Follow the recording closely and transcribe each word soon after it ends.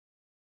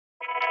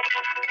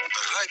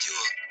Радио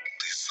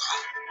Тиса.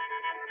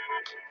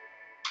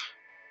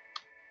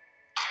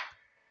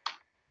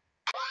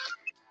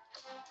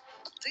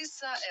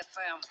 Тиса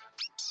FM.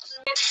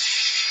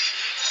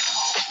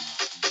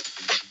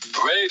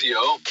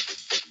 Radio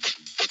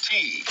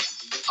Tisa.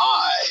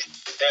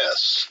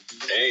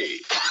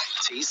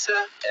 Tisa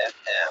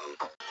FM.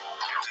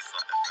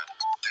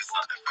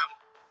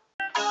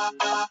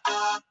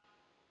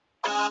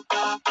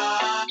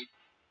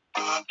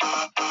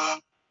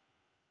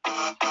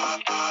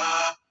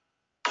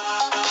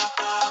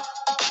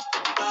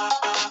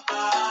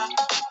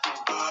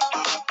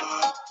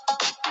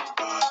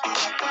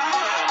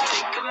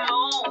 Take a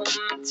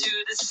moment to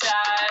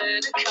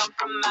decide,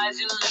 compromise,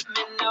 you let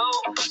me know.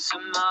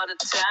 Some other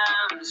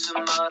time,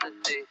 some other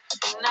day.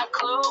 Not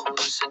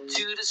closer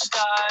to the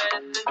start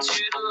than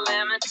to the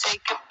limit.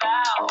 Take a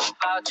bow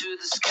to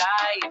the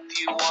sky. If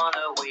you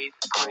wanna wait,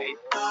 great.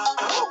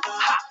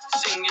 Ha!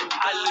 Singing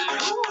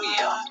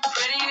hallelujah.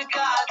 Pray to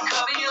God,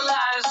 cover your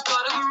lives, go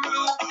to the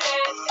roof.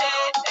 Hey,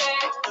 hey,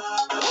 hey.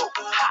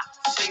 Ha!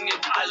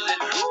 Singing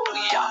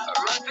hallelujah.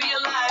 Run for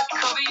your life,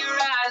 cover your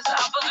eyes,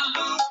 out for the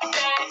loop.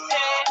 Hey,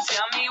 hey.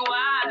 Tell me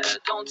why,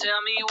 don't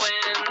tell me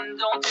when,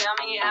 don't tell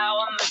me how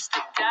I must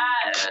have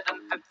died. I'm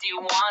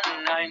 51,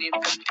 I need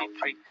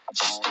 53.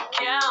 Just to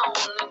count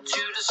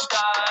into the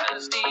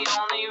stars. The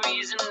only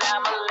reason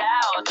I'm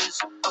allowed is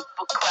a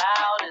purple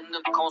cloud in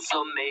the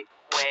consommé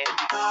way.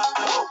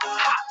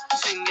 Ha!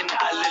 Singing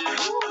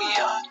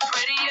hallelujah.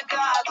 Pray to your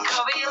God,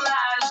 cover your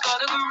lives, go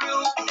to the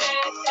roof.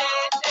 Hey,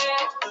 hey,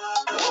 hey.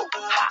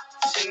 Ha!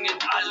 Singing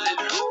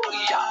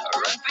hallelujah.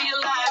 Run for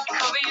your life,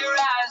 cover your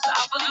eyes,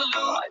 out for the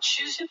loop. I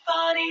choose your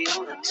body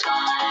all the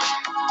time.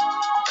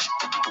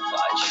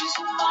 Why choose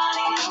your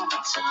body all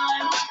the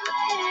time?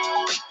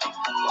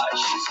 Why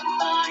choose your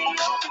body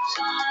all the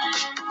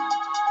time?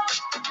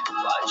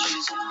 Why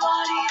choose your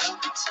body all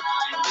the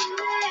time?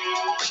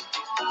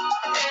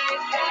 Hey,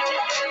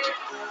 hey, hey.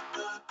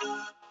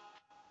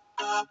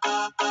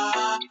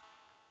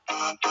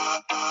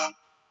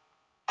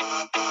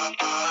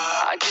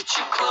 I get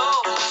you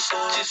close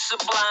to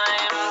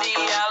sublime, the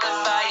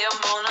alibi of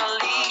Mona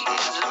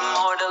Lisa,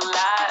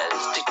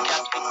 immortalized,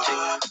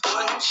 decapitate.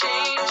 Wouldn't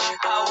change,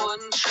 I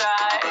wouldn't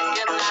try,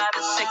 and not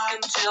a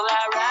second till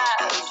I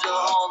rise. A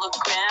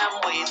hologram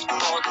waiting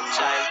for the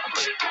time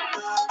break.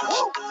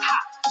 Ha!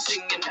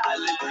 Singing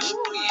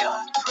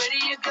hallelujah. Pray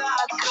to your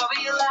God,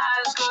 cover your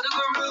lives, go to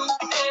the roof.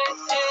 Hey,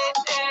 hey,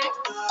 hey.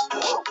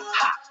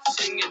 Ha!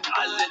 Singing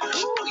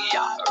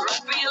hallelujah.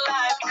 Run for your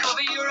life,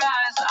 cover your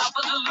eyes, out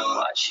for the loop.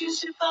 I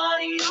choose your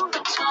body all the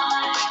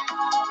time.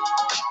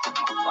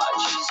 Why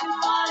choose your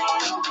body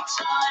all the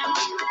time?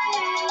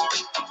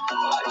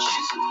 Why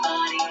choose your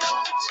body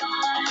all the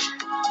time?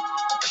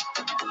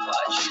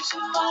 Why choose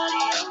your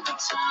body all the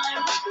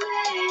time?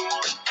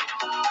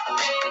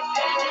 Hey,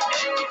 hey,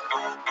 hey.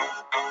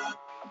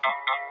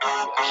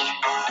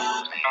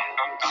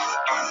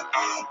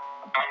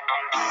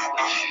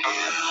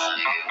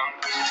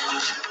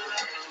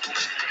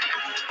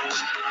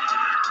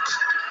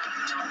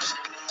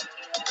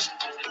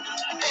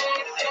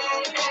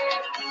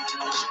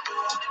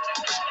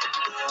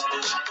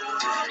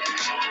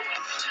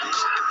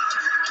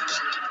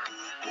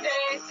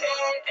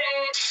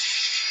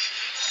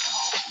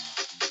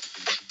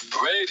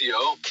 Radio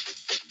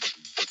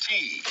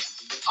Tisa.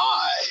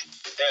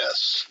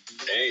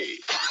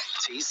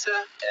 Tisa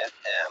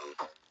FM.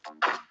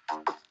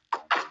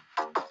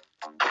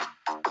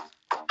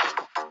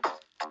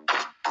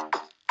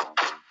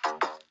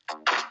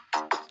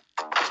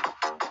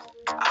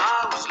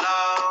 I was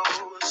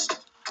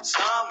lost,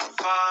 somewhere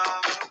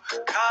far,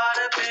 caught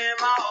up in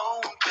my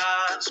own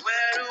thoughts.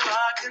 Where do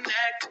I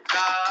connect the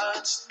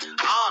dots?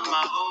 On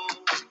my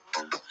own,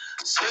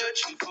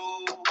 searching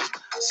for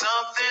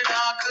something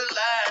I could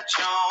latch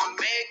on,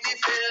 make me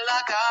feel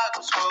like I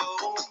was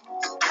home.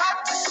 Cut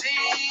the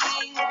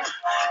scene,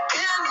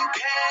 in you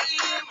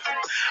came.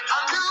 I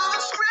knew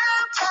the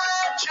script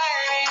had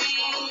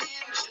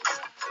changed.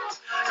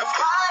 And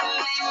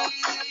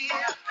finally,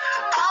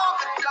 out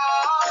the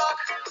dark,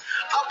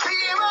 a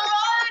beam of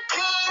light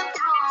came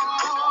through.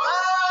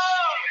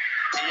 Oh,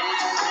 in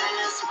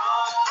this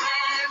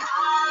moment,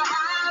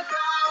 I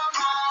found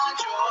my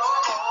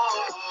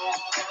joy.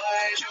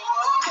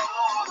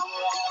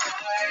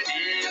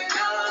 In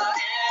the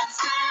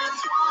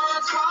instance,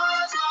 once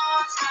was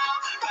lost, now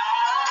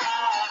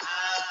found.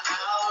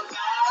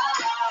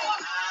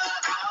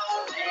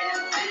 In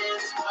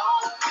this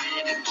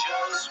moment, in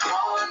just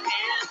one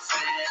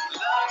instant,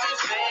 love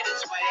has made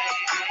its way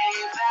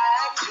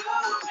back to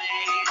me.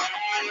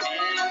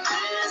 In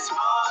this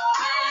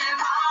moment,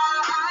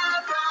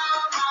 I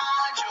found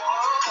my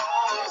joy.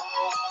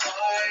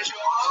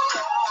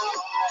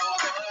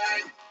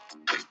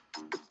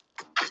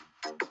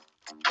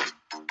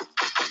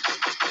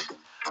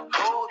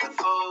 Hold the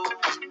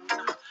phone,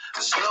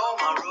 slow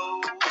my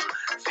roll,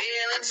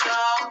 feeling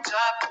some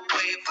type of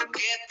way.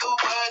 Forget the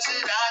words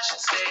that I should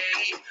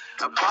say.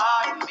 A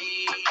part of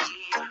me,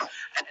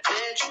 and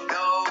did you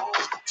know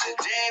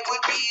today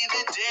would be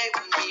the day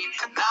we meet?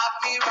 Knock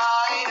me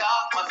right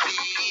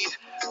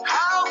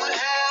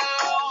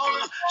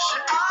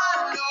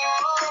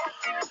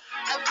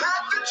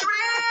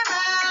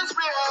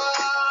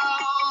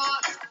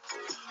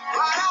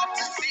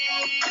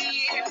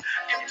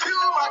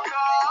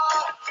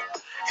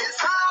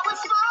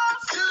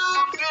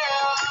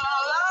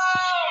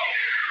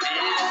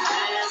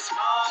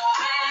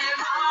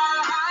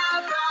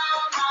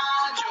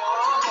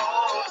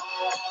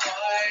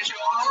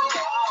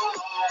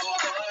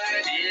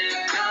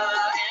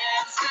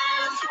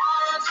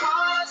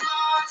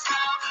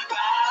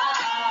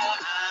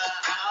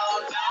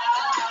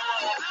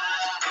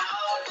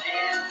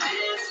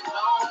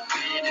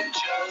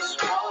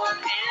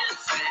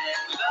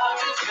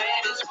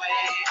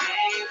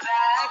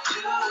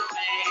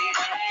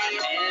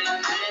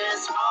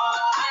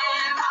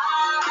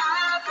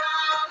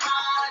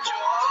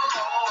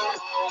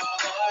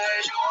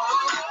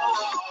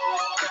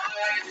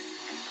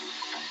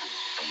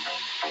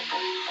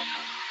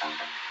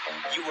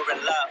You were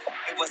in love,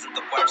 it wasn't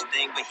the worst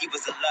thing, but he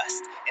was a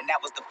lust, and that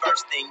was the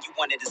first thing. You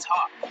wanted his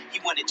heart, he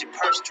wanted your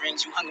purse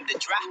strings, you hung him to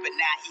dry, but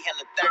now he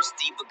hella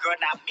thirsty. But girl,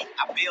 not me,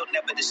 I build,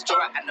 never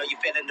destroy. I know you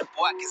feeling the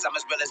boy, cause I'm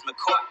as real as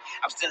McCoy.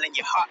 I'm still in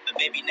your heart, but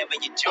baby, never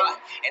your joy.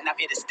 And I'm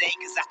here to stay,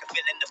 cause I can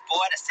feel in the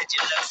boy. I said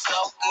you look so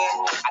good,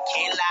 I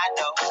can't lie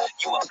though.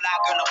 You a fly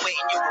girl, I'm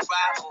waiting your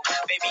arrival.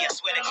 Baby, I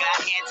swear to God,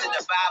 hand to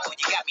the Bible.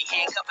 You got me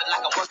handcuffed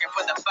like I'm working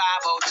for the 5-0.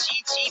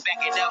 Chi-chi, back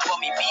it up for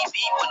me, BB.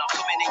 When I'm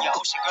swimming in your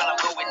ocean, girl, I'm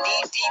going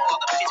knee deep. All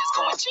the pictures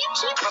going cheap,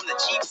 cheap from the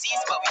cheap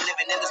seats. But we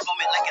living in this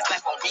moment like it's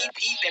life on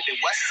repeat. Baby,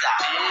 what's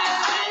up? In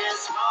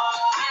this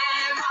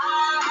moment,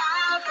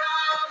 I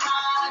found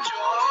my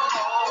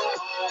joy.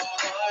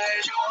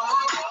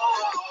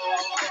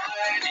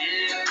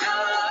 In the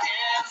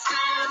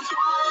instance,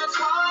 once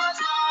was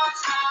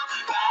lost, now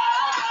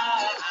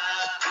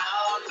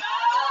found.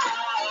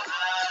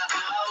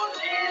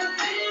 In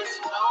this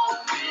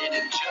moment,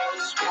 in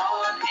just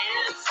one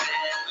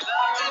instant,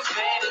 love has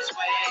made its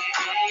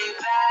way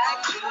back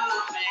to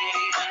me.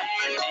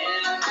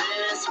 In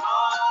this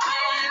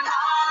moment,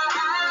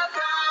 I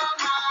found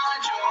my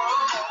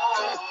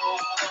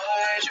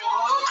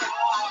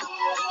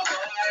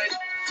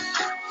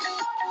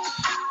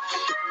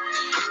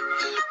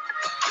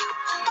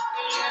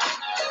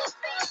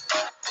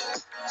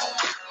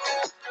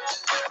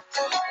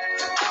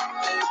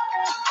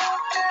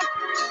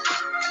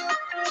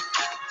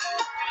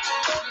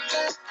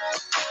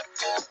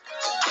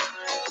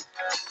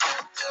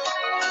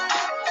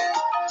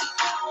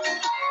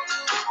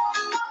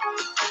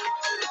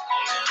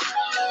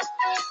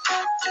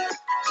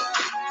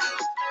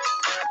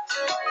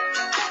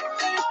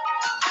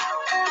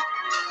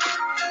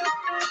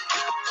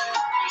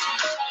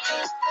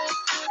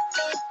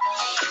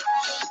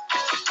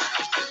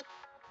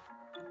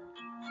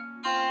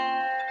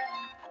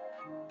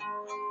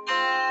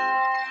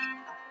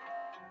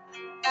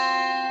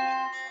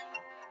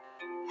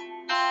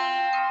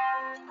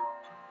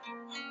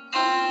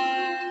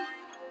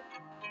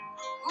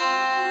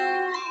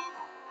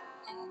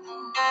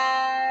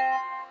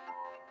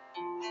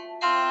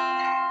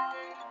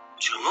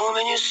Чому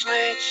мені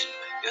сниться,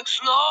 як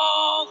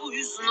знову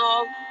і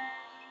знову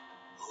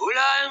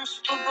гуляєм з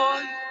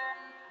тобою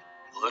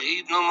по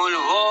рідному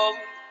Львову,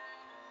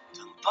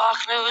 там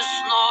пахне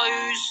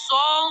весною і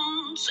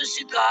сонце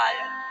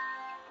сідає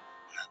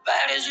на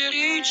березі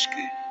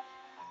річки,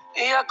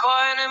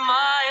 якої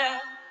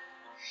немає.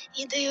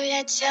 І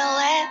дивляться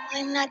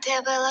леви на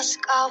тебе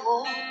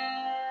ласкаво,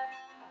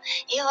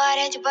 і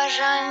варять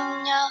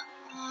бажання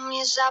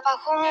із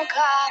запахом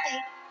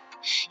кави,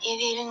 і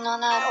вільно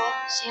на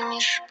розі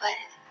між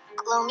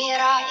пеклом і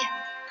раєм.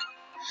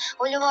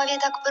 У Львові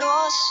так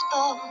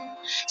просто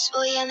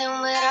своє не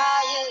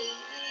вмирає.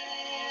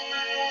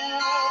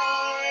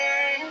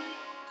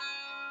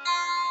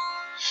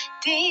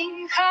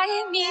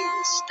 Дихає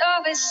місто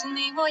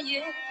весни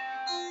моє,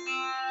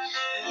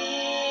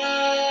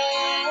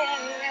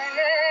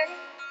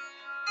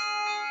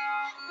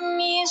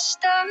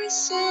 місто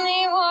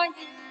весни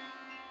моє.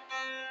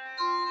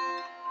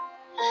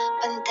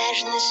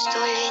 Бентежне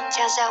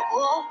століття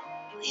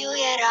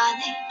загоює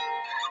рани.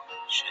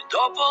 Ще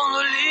до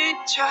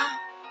повноліття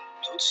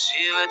тут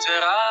всі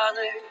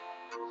ветерани.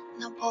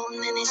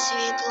 Наповнене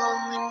світлом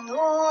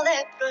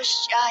минуле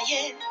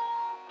прощає.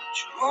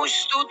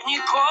 Чомусь тут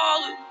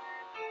ніколи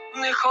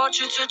не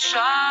хочеться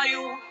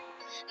чаю,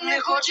 не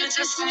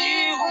хочеться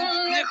снігу,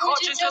 не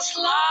хочеться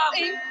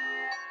слави.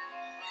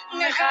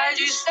 Нехай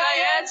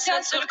дістається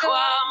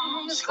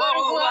церквам з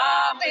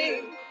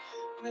хорувами.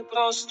 Ми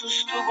просто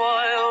з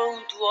тобою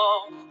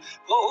вдвох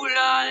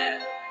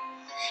погуляємо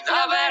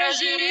на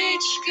березі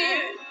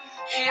річки,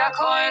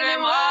 якої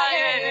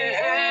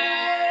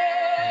немає.